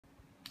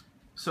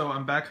So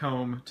I'm back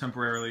home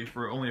temporarily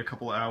for only a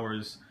couple of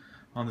hours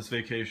on this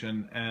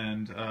vacation,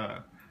 and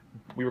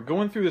we were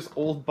going through this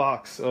old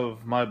box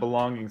of my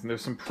belongings, and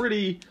there's some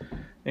pretty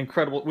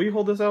incredible... Will you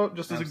hold this out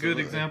just as a good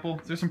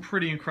example? There's some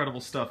pretty incredible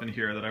stuff in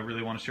here that I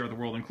really want to share with the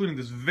world, including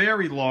this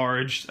very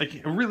large,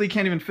 I really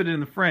can't even fit it in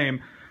the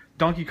frame,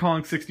 Donkey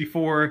Kong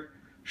 64.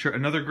 Sure,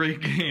 another great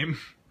game.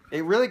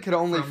 It really could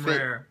only fit.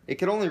 Rare. It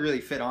could only really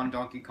fit on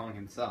Donkey Kong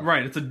himself.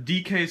 Right, it's a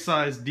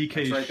DK-sized DK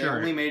That's right, shirt. they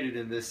only made it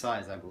in this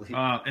size, I believe.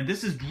 And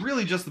this is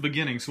really just the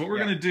beginning. So what we're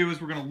going to do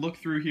is we're going to look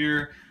through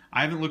here.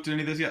 I haven't looked at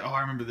any of this yet. Oh, I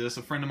remember this.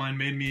 A friend of mine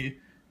made me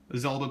a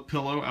Zelda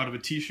pillow out of a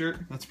t-shirt.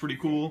 That's pretty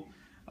cool.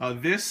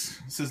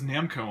 This says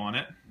Namco on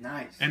it.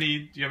 Nice. Do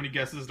you have any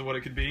guesses as to what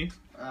it could be?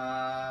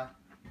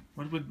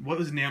 What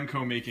was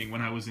Namco making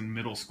when I was in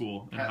middle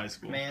school and high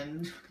school?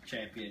 Man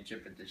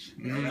Championship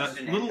Edition. A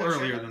little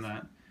earlier than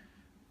that.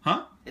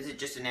 Huh? Is it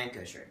just a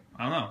Namco shirt?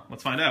 I don't know.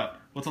 Let's find out.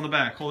 What's on the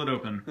back? Hold it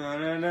open.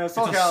 No, It's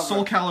a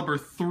Soul Calibur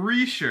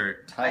 3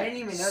 shirt. Tight. I didn't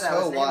even know that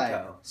was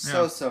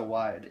Namco. So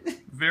wide.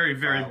 Very,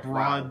 very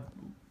broad. Wow.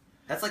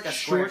 That's like a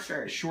square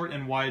shirt. Short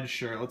and wide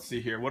shirt. Let's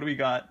see here. What do we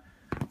got?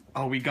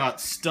 Oh, we got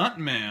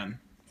Stuntman.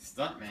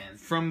 Stuntman.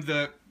 From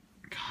the...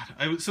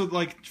 God. So,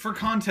 like, for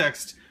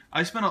context,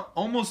 I spent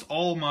almost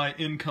all my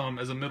income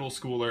as a middle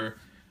schooler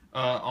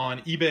on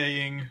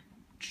eBaying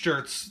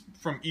shirts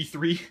from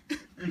E3,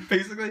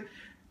 basically.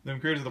 Then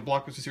created the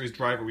Blockbuster Series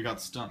driver, we got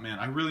Stuntman.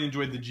 I really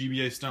enjoyed the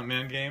GBA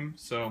Stuntman game,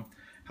 so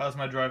how's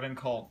my drive-in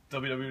called?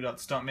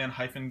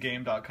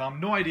 www.stuntman-game.com.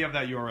 No idea if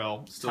that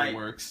URL still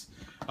works.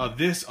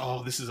 This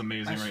is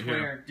amazing right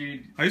here.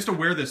 Dude. I used to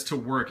wear this to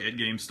work at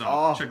GameStop.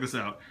 Oh. Check this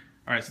out.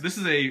 Alright, so this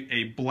is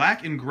a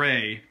black and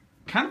gray,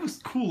 kind of a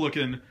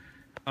cool-looking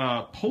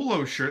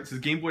polo shirt. It says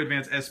Game Boy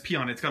Advance SP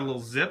on it. It's got a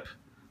little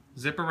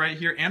zipper right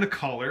here, and a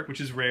collar,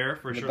 which is rare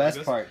for a shirt like this.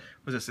 The best part.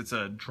 What is this? It's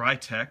a Dry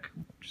Tech,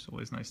 which is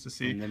always nice to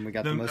see. And then we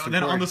got the most important.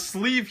 Then on the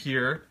sleeve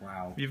here,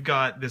 wow, we've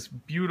got this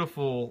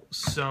beautiful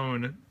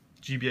sewn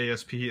GBA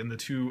SP in the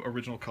 2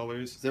 original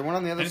colors. Is there one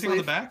on the other Anything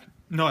sleeve? on the back?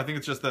 No, I think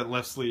it's just that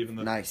left sleeve. And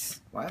the...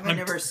 Nice. Why have I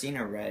never seen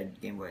a red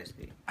Game Boy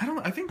SP? I don't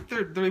know. I think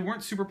they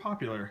weren't super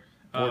popular.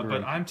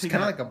 But I'm taking... It's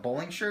kind of like a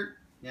bowling shirt?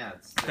 Yeah.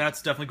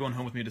 That's definitely going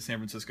home with me to San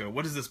Francisco.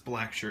 What is this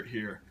black shirt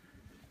here?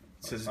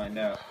 It says... Find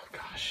out. Oh,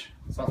 gosh.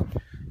 Something.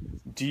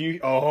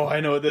 Oh, I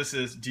know what this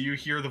is. Do you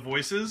hear the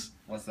voices?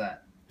 What's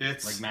that?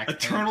 It's like Max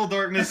Eternal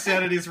Darkness,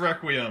 Sanity's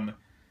Requiem.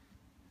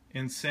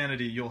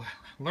 Insanity, you'll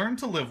learn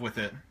to live with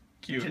it.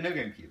 Cute. Nintendo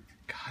GameCube.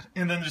 God,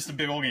 and then just a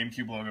big old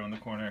GameCube logo in the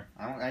corner.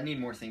 I need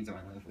more things in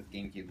my life with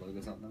GameCube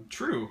logos on them.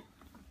 True.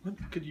 What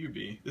could you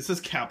be? This is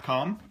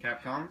Capcom.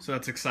 Capcom? So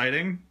that's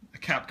exciting. A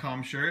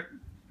Capcom shirt.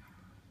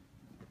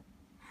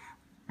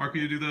 Mark,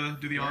 will you do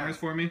the honors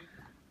for me?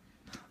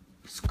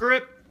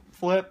 Script.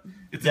 Flip.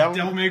 It's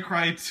Devil May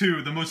Cry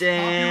 2, the most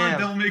popular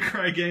Devil May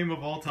Cry game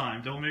of all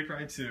time. Devil May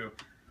Cry 2.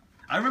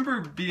 I remember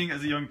being,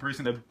 as a young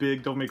person, a big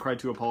Devil May Cry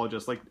 2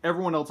 apologist. Like,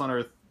 everyone else on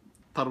Earth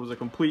thought it was a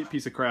complete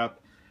piece of crap.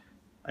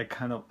 I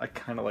kind of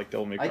like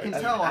Devil May Cry 2. I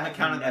can tell on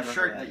account of the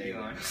shirt that you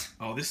own.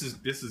 Oh, this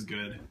is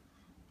good.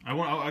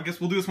 I guess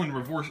we'll do this one in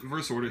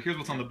reverse order. Here's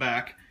what's on the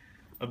back.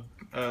 A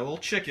little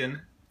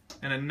chicken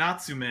and a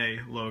Natsume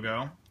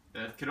logo.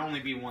 That could only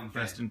be one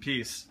thing. Rest in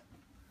peace.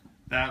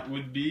 That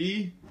would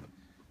be...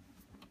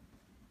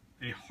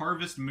 a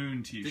Harvest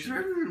Moon t-shirt. Did you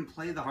ever even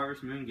play the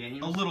Harvest Moon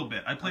game? A little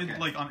bit. I played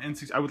like on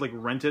N6. I would like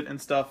rent it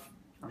and stuff.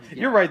 Yeah.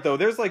 You're right though.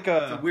 There's like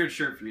It's a weird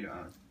shirt for you to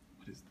own.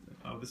 What is this?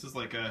 Oh, this is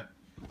like a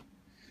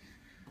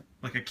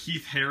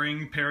Keith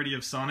Haring parody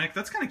of Sonic.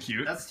 That's kind of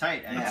cute. That's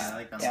tight. I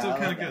like that. That's still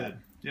kind of good.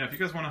 Yeah, if you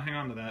guys want to hang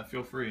on to that,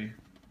 feel free.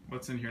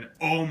 What's in here?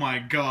 Oh my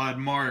God,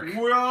 Mark.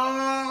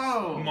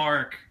 Whoa!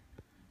 Mark.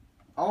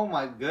 Oh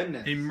my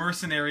goodness. A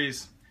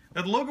Mercenaries.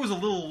 That logo is a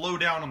little low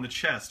down on the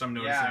chest, I'm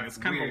noticing. Yeah, it's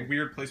kind weird. of a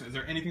weird placement. Is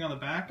there anything on the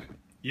back?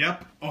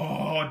 Yep.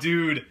 Oh,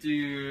 dude.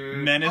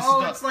 Menace.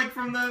 Oh, it's like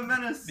from the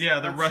Menace.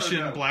 Yeah, the That's Russian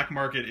so black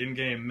market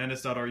in-game,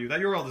 menace.ru. That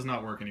URL does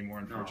not work anymore,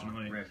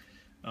 unfortunately.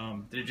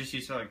 Did it just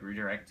used to like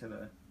redirect to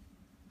the...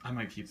 I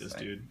might keep this,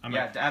 dude.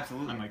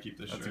 Absolutely. I might keep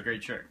this shirt. That's a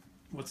great shirt.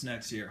 What's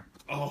next here?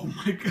 Oh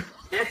my God.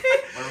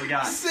 What do we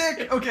got?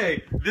 Sick!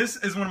 Okay, this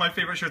is one of my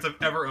favorite shirts I've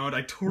ever owned.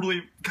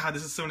 God,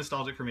 this is so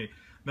nostalgic for me.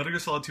 Metal Gear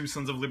Solid 2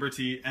 Sons of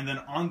Liberty, and then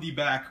on the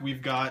back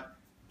we've got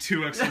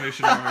 2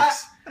 exclamation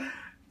marks.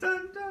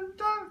 Dun, dun,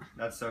 dun.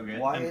 That's so good.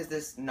 Why has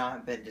this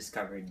not been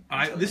discovered?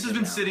 This has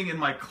been sitting in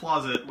my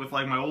closet with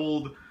like my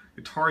old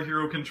Guitar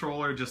Hero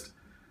controller just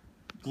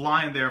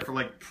lying there for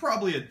like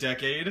probably a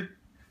decade.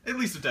 At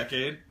least a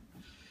decade.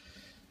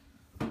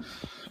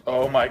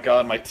 Oh my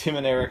God, my Tim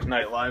and Eric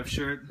Night Live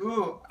shirt.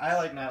 Ooh, I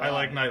like Night Live. I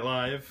like Night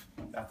Live.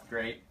 That's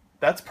great.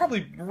 That's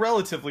probably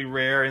relatively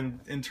rare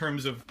in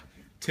terms of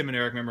Tim and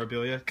Eric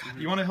memorabilia. God,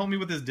 you want to help me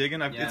with this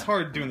digging? It's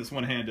hard doing this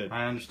one-handed.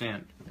 I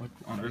understand. What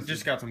on earth?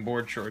 Just got some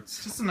board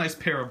shorts. Just a nice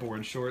pair of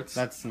board shorts.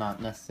 That's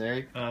not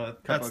necessary.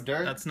 Cup of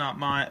dirt? That's not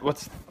mine.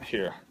 What's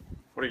here?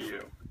 What are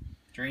you?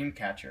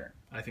 Dreamcatcher.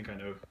 I think I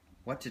know.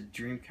 What did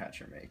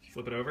Dreamcatcher make?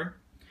 Flip it over.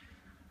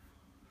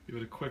 Give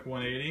it a quick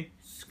 180.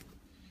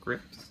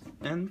 Grips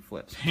and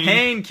flips. Pain-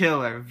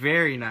 Painkiller.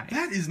 Very nice.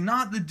 That is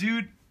not the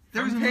dude.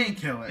 There's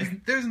Painkiller.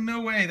 There's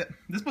no way that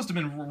this must have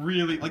been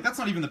really like that's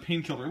not even the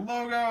Painkiller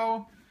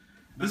logo.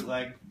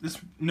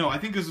 No, I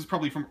think this is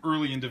probably from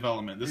early in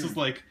development. This is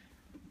like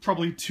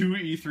probably 2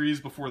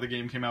 E3s before the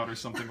game came out or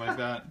something like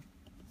that.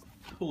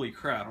 Holy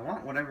crap! I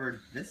want whatever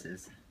this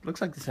is. Looks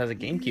like this has a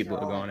GameCube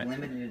logo on it.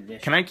 Limited edition.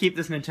 Can I keep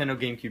this Nintendo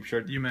GameCube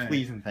shirt? You may.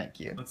 Please and thank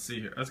you. Let's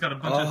see here. It's got a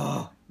bunch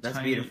of that's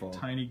tiny, beautiful.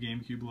 tiny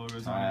GameCube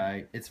logos on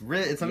it.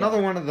 It's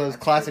another one of those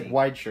that's classic pretty.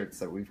 wide shirts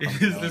that we've.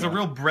 It is. There's a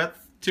real breadth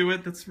to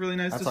it that's really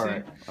nice That's to see.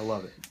 alright. I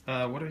love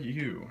it. What are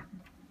you?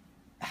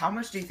 How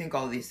much do you think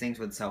all these things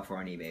would sell for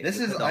on eBay? This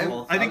If you is- put the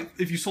whole I think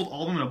if you sold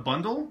all of them in a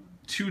bundle,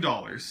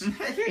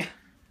 $2.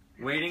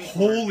 Waiting.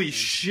 Holy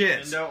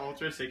shit! Nintendo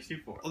Ultra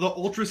 64. The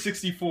Ultra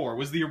 64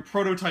 was the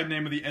prototype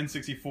name of the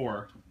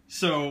N64.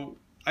 So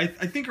I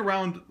think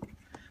around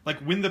like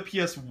when the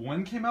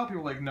PS1 came out,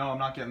 people were like, no, I'm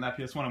not getting that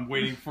PS1. I'm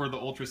waiting for the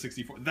Ultra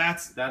 64.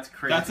 That's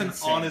crazy. That's an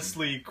insane.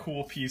 honestly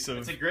cool piece of.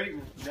 It's a great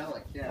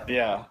relic. Yeah.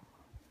 Yeah.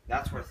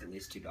 That's worth at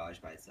least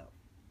 $2 by itself.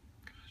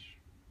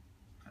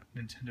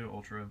 Nintendo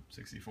Ultra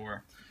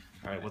 64.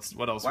 All right,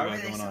 what else Why we were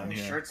got they going on selling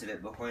here? shirts of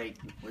it before it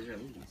was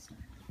released?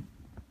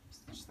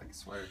 Just like a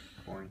sweater.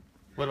 Boring.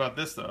 What about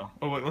this though?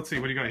 Oh, wait, let's see.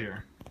 What do you got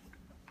here?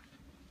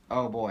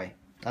 Oh boy.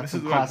 That's This some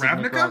is what, classic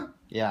Nick Ravnica? Rock-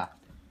 Yeah.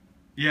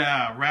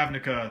 Yeah,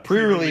 Ravnica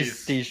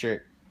Pre-release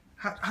T-shirt.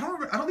 I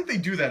don't think they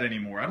do that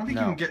anymore. I don't think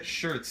No. you can get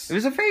shirts. It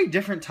was a very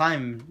different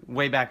time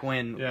way back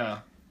when. Yeah.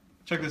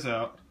 Check this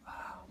out.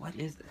 What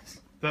is this?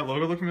 That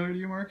logo look familiar to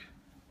you, Mark?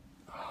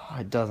 Oh,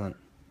 it doesn't.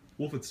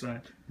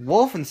 Wolfenstein.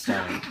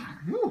 Wolfenstein.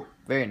 Woo.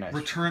 Very nice.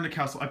 Return to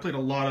Castle. I played a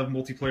lot of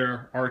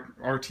multiplayer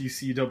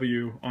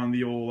RTCW on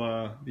the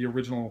old the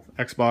original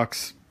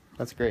Xbox.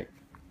 That's great.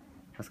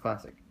 That's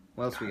classic.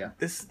 What else we got?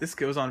 This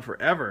goes on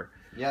forever.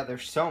 Yeah,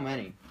 there's so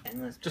many.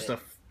 Endless Just pit.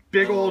 a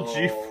big old Oh,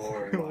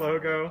 G4 wow.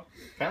 logo.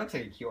 Kind of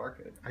take a QR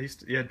code. I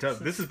used to, yeah, it does.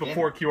 This is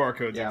before QR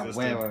codes Yeah,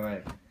 existed.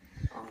 wait.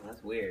 Oh,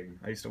 that's weird.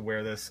 I used to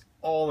wear this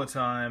all the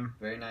time.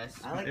 Very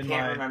nice. I In can't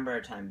my- remember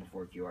a time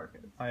before QR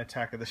code. My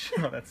Attack of the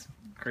Show. That's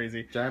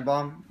crazy. Giant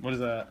Bomb. What is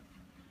that?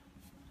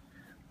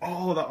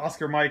 Oh, the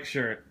Oscar Mike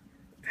shirt.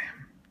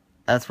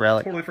 That's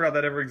Relic. Totally forgot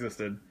that ever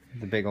existed.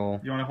 The big ol'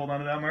 You want to hold on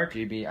to that, Mark?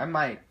 GB. I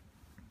might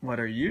What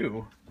are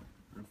you?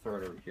 throw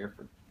it over here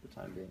for the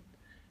time being.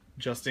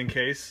 Just in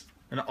case.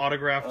 An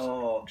autographed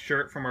Oh,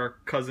 shirt from our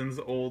cousin's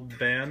old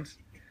band.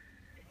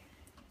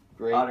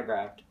 Great.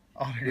 autographed.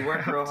 Autographed. You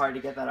worked real hard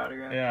to get that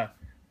autograph? Yeah.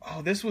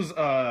 Oh, this was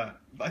I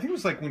think it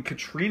was like when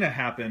Katrina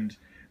happened.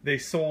 They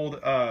sold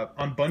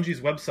on Bungie's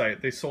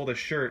website. They sold a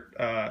shirt,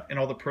 and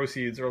all the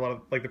proceeds, or a lot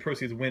of like the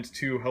proceeds, went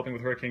to helping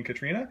with Hurricane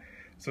Katrina.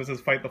 So it says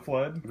 "Fight the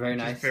Flood." Very which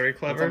nice. is very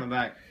What's on clever. the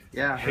back?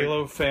 Yeah.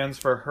 Halo fans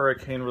for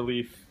Hurricane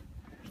Relief,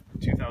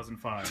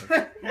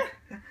 2005.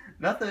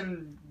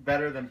 Nothing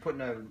better than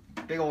putting a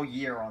big old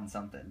year on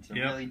something to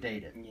Yep. really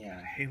date it.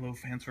 Yeah. Halo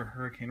fans for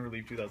Hurricane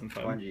Relief,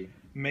 2005. Bungie.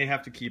 May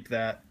have to keep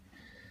that.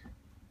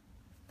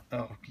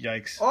 Oh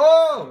yikes!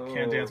 Oh!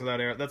 Can't dance without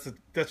air. That's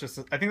just.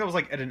 I think that was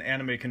like at an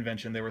anime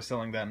convention. They were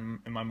selling that, and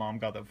my mom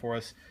got that for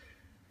us.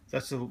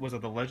 Was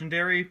it the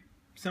legendary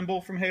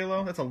symbol from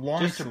Halo? That's a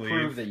long Just to sleeve.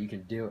 prove that you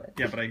can do it.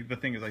 Yeah, but the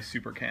thing is, I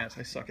super can't.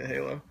 I suck at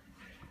Halo.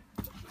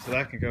 So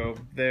that can go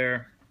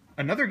there.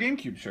 Another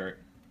GameCube shirt.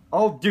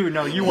 Oh, dude,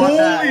 no, you Holy want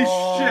that?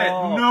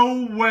 shit!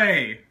 No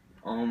way!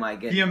 Oh my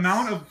goodness. The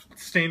amount of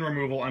stain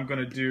removal I'm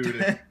gonna do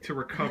to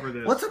recover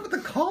this. What's up with the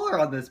collar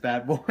on this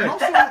bad boy? And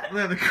also,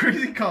 yeah, the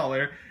crazy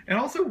collar. And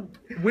also,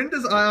 when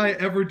does I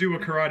ever do a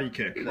karate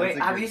kick? Wait,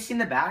 have great- you seen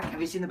the back?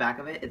 Have you seen the back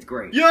of it? It's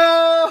great.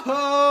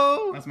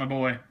 Yo! That's my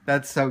boy.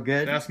 That's so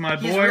good. That's my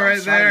He's boy real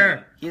right shiny.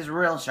 there. He's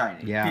real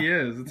shiny. yeah, He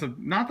is. It's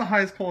not the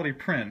highest quality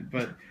print,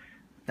 but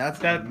that's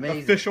that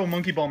amazing. official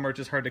Monkey Ball merch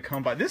is hard to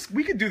come by.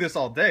 We could do this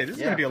all day. This is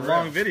Yeah, gonna be a for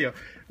long real. video.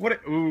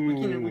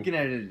 Ooh. We can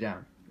edit it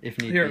down if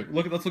need Here, be.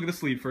 let's look at the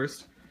sleeve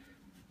first.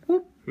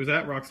 Whoop. Who's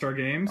that? Rockstar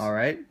Games. All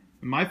right.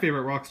 My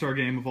favorite Rockstar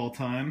game of all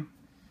time,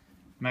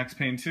 Max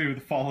Payne 2,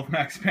 The Fall of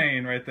Max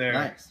Payne, right there.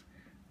 Nice.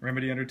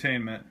 Remedy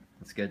Entertainment.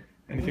 That's good.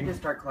 I need to Anything?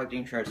 start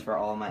collecting shirts for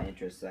all my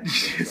interests.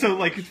 So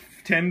like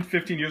 10,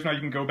 15 years now, you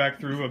can go back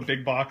through a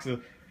big box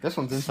of This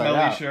one's inside smelly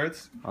out.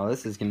 shirts. Oh,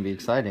 this is gonna be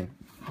exciting.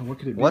 Oh, what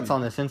could it be? What's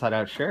on this inside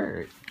out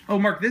shirt? Oh,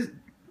 Mark, this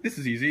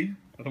is easy.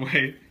 By the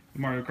way, the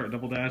Mario Kart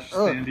Double Dash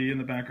Oh. standee in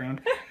the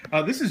background.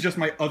 This is just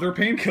my other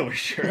Painkiller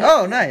shirt.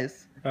 Oh,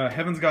 nice.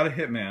 Heaven's Got a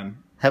Hitman.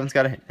 Heaven's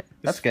got a hit.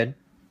 That's good.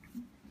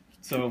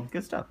 So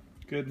Good stuff.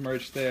 good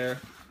merch there.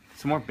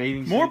 Some more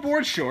bathing More suits.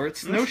 board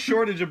shorts. No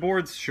shortage of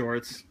board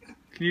shorts.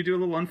 Can you do a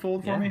little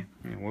unfold for me?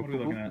 Yeah, What are we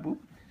looking at?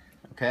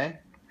 Okay.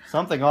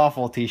 Something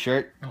awful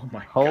t-shirt. Oh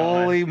my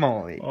Holy god.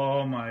 moly.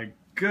 Oh my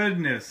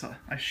goodness.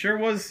 I sure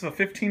was a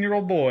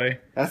 15-year-old boy.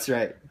 That's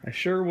right. I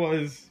sure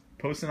was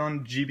posting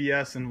on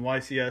GBS and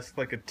YCS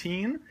like a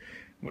teen.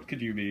 What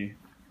could you be?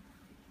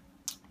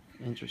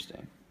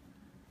 Interesting.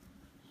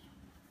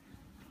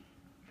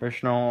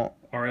 Professional.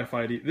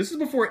 RFID. This is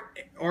before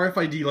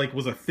RFID like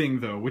was a thing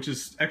though, which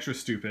is extra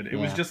stupid. It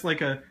was Yeah. just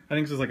like I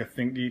think this was like a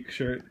Think Geek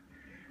shirt.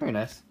 Very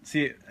nice.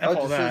 See, F Oh,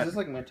 all is that. this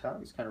like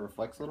metallic? It kind of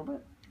reflects a little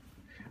bit.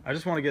 I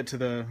just want to get to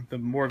the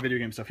more video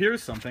game stuff.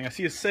 Here's something. I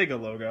see a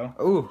Sega logo.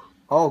 Ooh.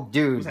 Oh,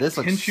 dude, Was that this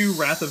looks Tenchu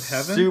Wrath of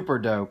Heaven? super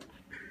dope.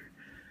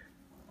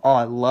 Oh,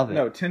 I love it.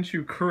 No,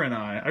 Tenchu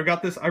Kurenai. I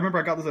got this. I remember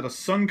I got this at a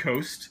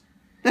Suncoast.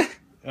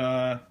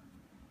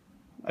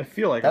 I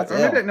feel like That's or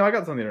maybe, ill. no, I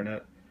got this on the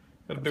internet.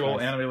 Got a big That's old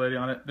nice. anime lady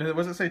on it. What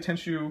does it say?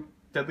 Tenchu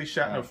Deadly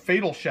Shadow, no,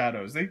 Fatal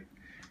Shadows. And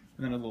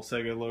then a little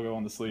Sega logo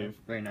on the sleeve.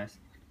 Very nice.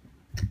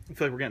 I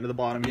feel like we're getting to the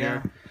bottom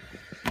Yeah. here.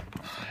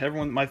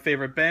 Everyone, my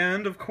favorite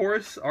band, of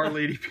course, Our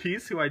Lady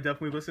Peace, who I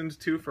definitely listened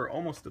to for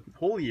almost a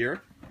whole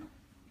year.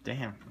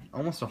 Damn.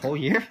 Almost a whole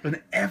year?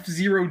 An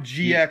F-Zero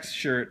GX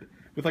shirt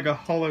with like a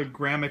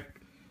hologramic,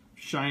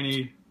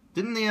 shiny.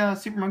 Didn't the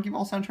Super Monkey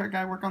Ball soundtrack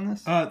guy work on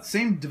this?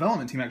 Same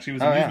development team actually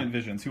was Oh, yeah. Amusement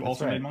Visions, who That's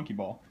also right. made Monkey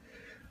Ball.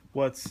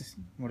 What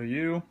are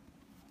you?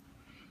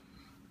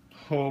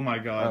 Oh my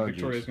God, Oh,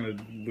 Victoria's geez.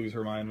 gonna lose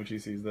her mind when she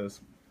sees this.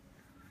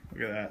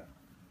 Look at that.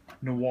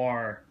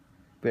 Noir.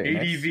 Very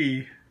nice.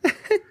 ADV.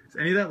 Is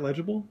any of that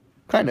legible?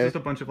 Kind It's of.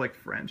 just a bunch of like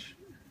French.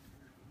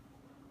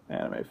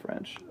 Anime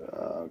French.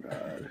 Oh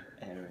God.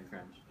 Anime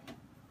French.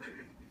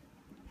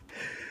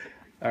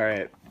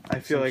 Alright. I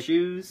feel Some like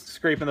shoes.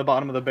 scraping the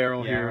bottom of the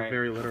barrel Yeah, here, right.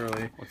 very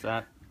literally. What's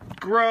that?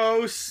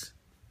 Gross!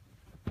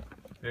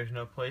 There's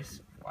no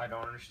place. I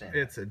don't understand.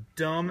 It's a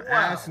dumb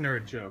ass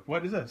nerd joke.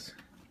 What is this?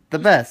 The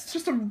It's best.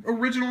 just an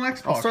original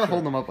Xbox. I'll start shirt.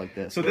 holding them up like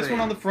this. So this one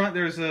on the front,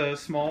 there's a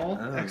small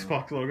Oh.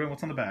 Xbox logo.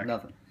 What's on the back?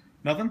 Nothing.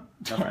 Nothing?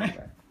 Nothing Alright.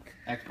 like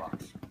that.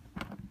 Xbox.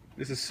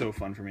 This is so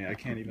fun for me. I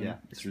can't even Yeah,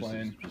 it's just,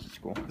 explain. it's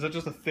just cool. Is that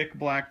just a thick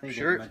black I think it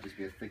shirt? might just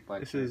be a thick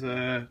black This shirt. is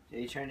Are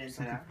you trying to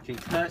inside out?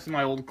 this is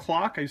my old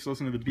clock. I used to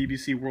listen to the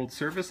BBC World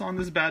Service on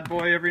this bad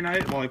boy every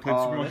night while I played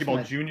Oh, Super Monkey this Ball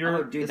might- Junior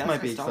Oh, dude, This that's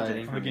might be nostalgic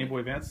exciting. on for the me. Game Boy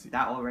Advance.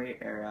 That will rate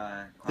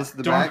This is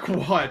the Dark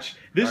back. Watch.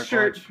 This Dark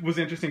shirt Watch. was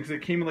interesting because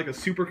it came in like a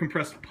super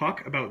compressed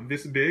puck about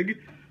this big,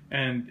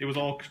 and it was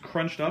all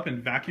crunched up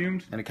and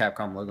vacuumed. And a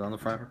Capcom logo on the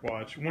front. Dark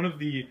Watch, one of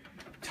the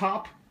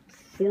top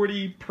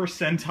 40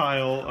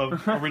 percentile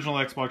of original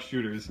Xbox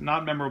shooters.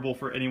 Not memorable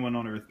for anyone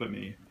on Earth but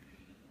me.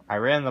 I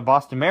ran the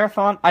Boston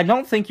Marathon. I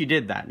don't think you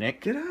did that,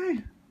 Nick. Did I?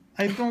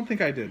 I don't think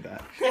I did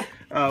that.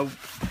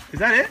 Is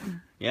that it?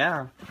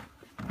 Yeah.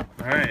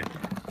 All right.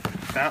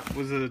 That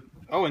was a...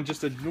 Oh, and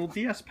just a little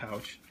DS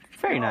pouch.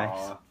 Very nice.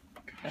 Gosh,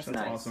 That's that's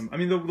nice. awesome. I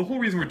mean, the whole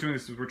reason we're doing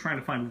this is we're trying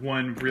to find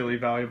one really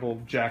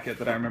valuable jacket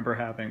that I remember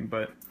having,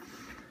 but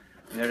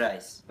No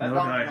dice. No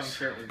dice.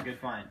 shirt was a good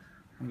find.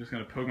 I'm just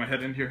gonna poke my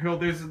head in here. Oh,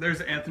 there's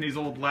Anthony's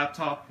old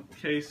laptop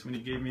case when he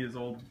gave me his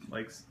old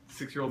like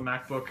 6-year-old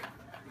MacBook.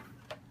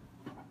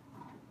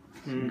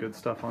 Some good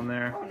stuff on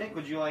there. Oh, Nick,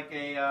 would you like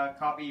a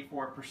copy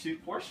for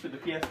Pursuit Force for the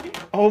PSP?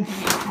 Oh,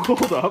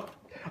 hold up.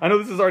 I know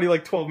this is already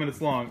like 12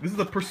 minutes long. This is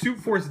the Pursuit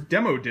Force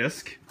demo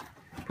disc.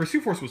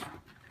 Pursuit Force was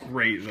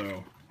great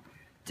though.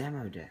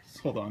 Demo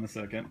disc. Hold on a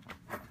second.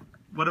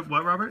 What,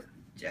 Robert?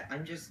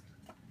 I'm just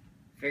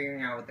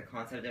figuring out what the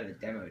concept of a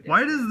demo disc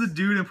Why is. does the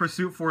dude in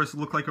Pursuit Force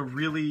look like a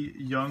really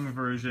young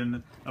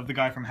version of the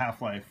guy from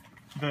Half-Life?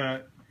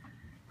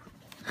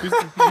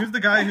 Who's the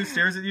guy who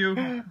stares at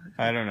you?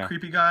 I don't know.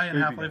 Creepy guy in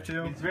Creepy Half-Life guy.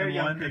 2? He's a very And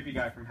young, one? creepy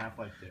guy from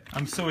Half-Life 2.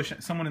 I'm so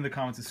ashamed. Someone in the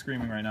comments is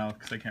screaming right now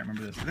because I can't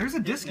remember this. There's a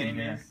disc in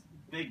here.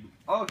 Big.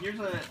 Oh, here's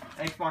an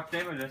Xbox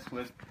demo disc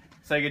with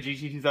Sega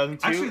GT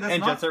 2002 Actually, that's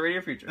and not- Jet Set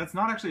Radio Future. That's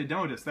not actually a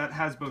demo disc. That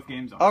has both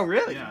games on it. Oh,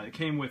 really? Yeah, it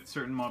came with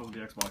certain models of the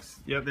Xbox.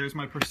 Yeah, there's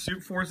my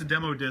Pursuit Force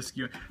demo disc.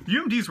 The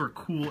UMDs were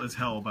cool as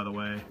hell, by the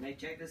way. Nick,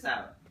 check this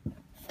out.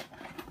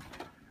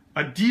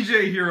 A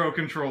DJ Hero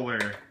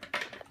controller.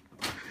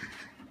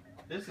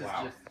 This is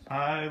Wow. just.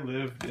 I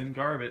lived in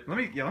garbage. Let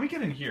me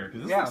get in here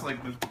because this Yeah. looks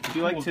like the. Would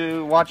you like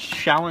to watch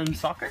Shaolin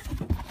Soccer?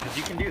 Because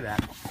you can do that.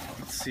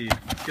 Let's see.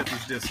 Let's get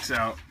these discs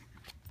out.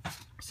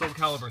 Soul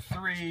Calibur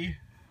 3.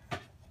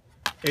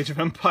 Age of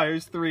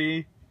Empires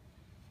 3.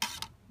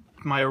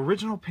 My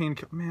original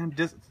Painkiller. Man,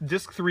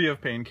 disc 3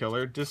 of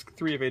Painkiller. Disc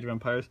 3 of Age of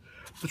Empires.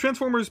 The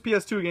Transformers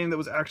PS2 game that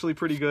was actually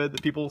pretty good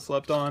that people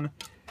slept on.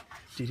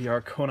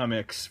 DDR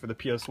Konamix for the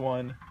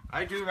PS1.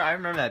 I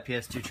remember that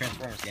PS2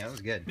 Transformers game. That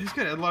was good. It's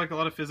good. It had a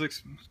lot of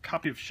physics.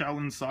 Copy of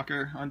Shaolin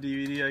Soccer on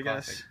DVD, I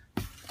guess.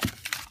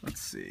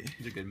 Let's see.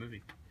 It's a good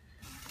movie.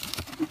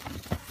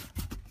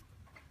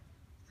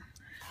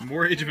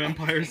 More Age of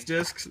Empires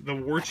discs. The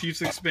War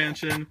Chiefs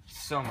expansion.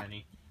 So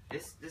many.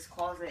 This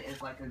closet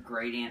is like a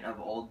gradient of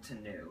old to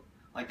new.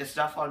 Like the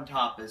stuff on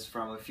top is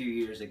from a few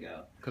years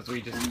ago. Because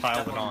we just And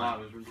piled stuff it on the on.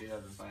 bottom is from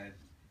 2005.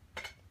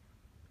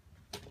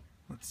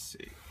 Let's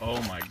see.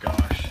 Oh my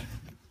gosh.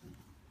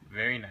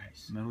 Very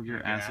nice. Metal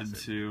Gear Metal Gear Acid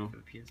 2. For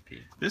the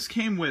PSP.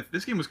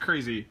 This game was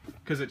crazy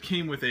because it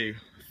came with a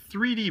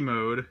 3D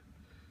mode.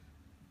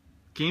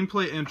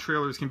 Gameplay and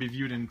trailers can be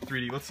viewed in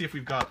 3D. Let's see if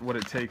we've got what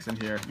it takes in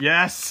here.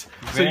 Yes.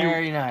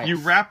 Very nice. You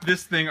wrap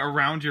this thing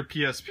around your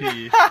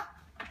PSP.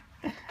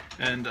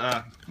 And look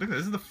at this.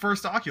 This is the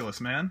first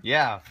Oculus, man.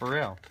 Yeah, for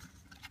real.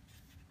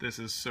 This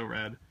is so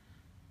rad.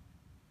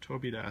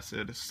 Tobied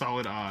Acid,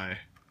 Solid Eye.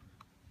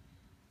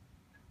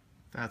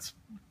 That's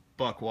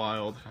buck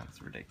wild.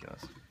 That's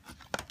ridiculous.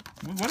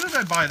 What did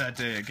I buy that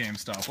day at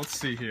GameStop? Let's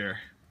see here.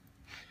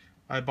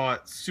 I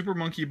bought Super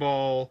Monkey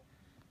Ball.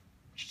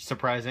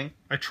 Surprising.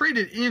 I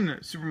traded in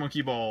Super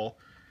Monkey Ball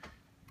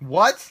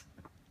What?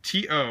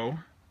 TO,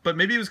 but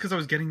maybe it was because I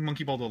was getting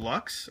Monkey Ball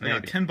Deluxe. I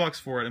got Maybe. $10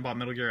 for it and bought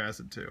Metal Gear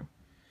Acid 2.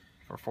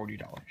 For $40.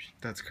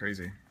 That's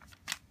crazy.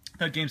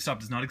 That GameStop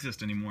does not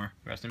exist anymore.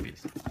 Rest in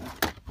peace.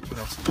 What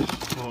else?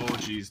 Oh,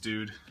 jeez,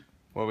 dude.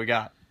 What we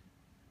got?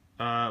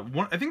 I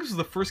think this was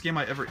the first game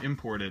I ever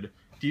imported.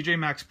 DJ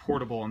Max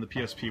Portable on the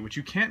PSP, which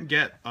you can't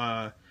get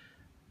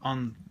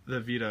on the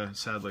Vita,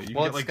 sadly. You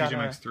Well, can it's get like got DJ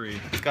Max 3.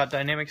 It's got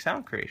dynamic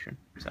sound creation,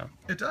 so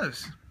It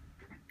does.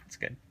 it's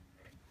good.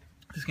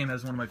 This game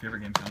has one of my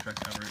favorite game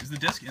soundtracks ever. Is the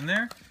disc in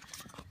there?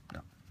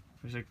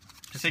 There's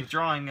a sick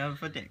drawing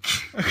of a dick.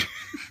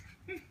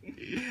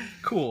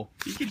 Cool.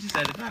 You could just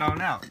edit that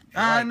on out.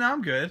 No,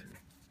 I'm good.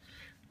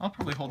 I'll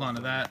probably hold on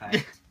to that.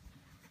 Fact.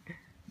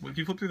 Can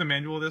you flip through the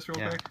manual of this real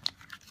Yeah. quick?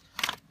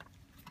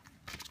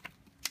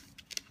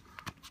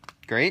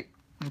 Great.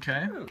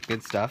 Okay.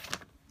 Good stuff.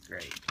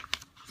 Great.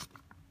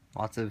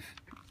 Lots of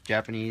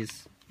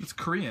Japanese. It's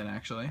Korean,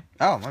 actually.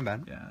 Oh, my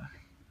bad. Yeah.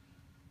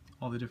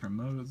 All the different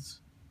modes.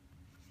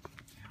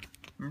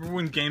 Remember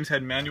when games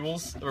had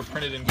manuals that were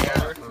printed in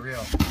color? For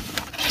real.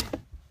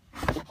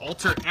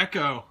 Alter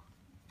Echo.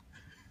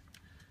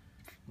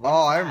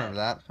 Oh, I remember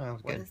that. That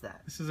was What good. is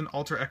that? This is an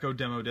Alter Echo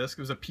demo disc.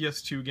 It was a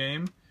PS2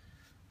 game.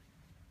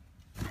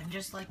 I'm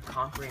just like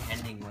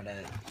comprehending what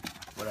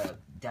a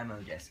demo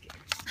disc is.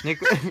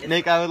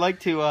 Nick, I would like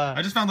to.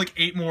 I just found like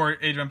 8 more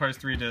Age of Empires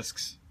 3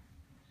 discs.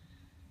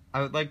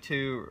 I would like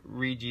to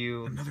read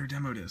you Another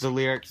demo disc. the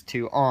lyrics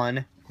to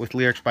 "On" with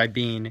lyrics by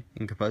Bean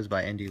and composed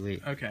by Andy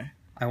Lee. Okay.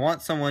 I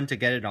want someone to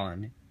get it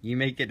on. You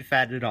make it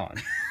fatted on.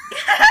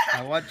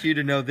 I want you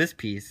to know this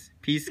piece.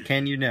 Piece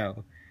can you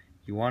know?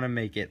 You want to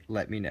make it,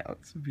 let me know.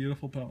 It's a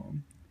beautiful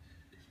poem.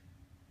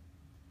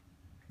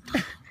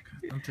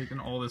 I'm taking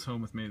all this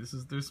home with me.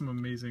 There's some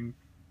amazing.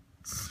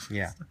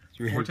 Yeah. It's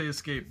really- Forte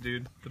Escape,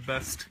 dude. The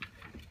best.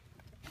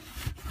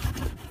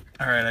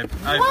 Alright,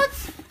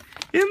 What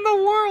in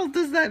the world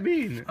does that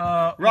mean?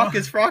 Rock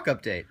is Frock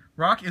update.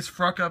 Rock is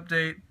Fruck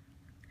update.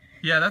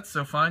 Yeah, that's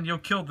so fun. Yo,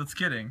 killed, that's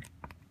kidding.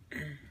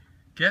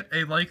 Get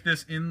a like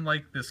this in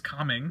like this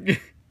coming.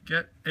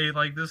 Get a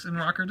like this in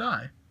Rock or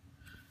Die.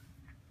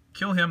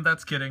 Kill him,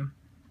 that's kidding.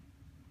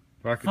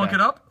 Rock or Funk die.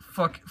 it up.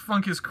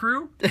 Funk his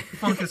crew.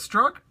 Funk his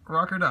struck.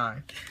 Rock or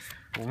Die.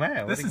 Well,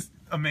 man, This is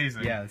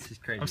amazing. yeah, this is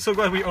crazy. I'm so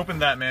glad we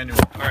opened that manual.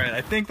 Alright,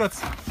 I think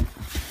that's...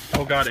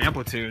 Oh god,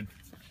 Amplitude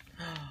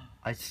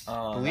I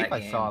Oh, believe that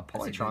I saw a game.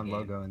 That's a good Polytron game.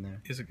 logo in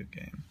there. is a good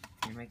game.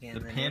 You're making The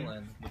the pin new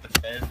one. with the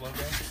Fez logo?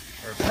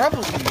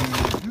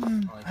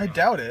 Probably. I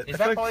doubt it. Is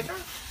I that feel like-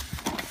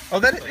 Polytron? Oh,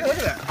 that is, yeah, look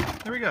at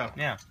that. There we go.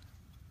 Yeah.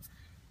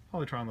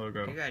 Polytron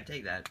logo. You gotta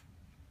take that.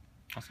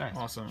 That's nice.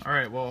 Awesome.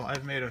 Alright, well,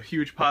 I've made a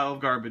huge pile of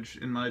garbage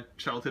in my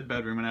childhood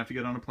bedroom and I have to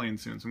get on a plane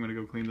soon, so I'm going to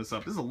go clean this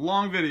up. This is a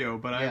long video,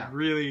 but Yeah. I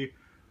really...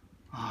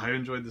 Oh, I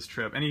enjoyed this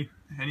trip. Any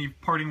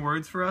parting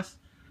words for us?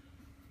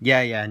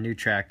 Yeah, new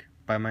track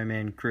by my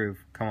man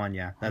Groove. Come on,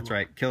 yeah. That's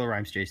right. Killer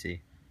Rhymes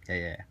JC.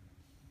 Yeah.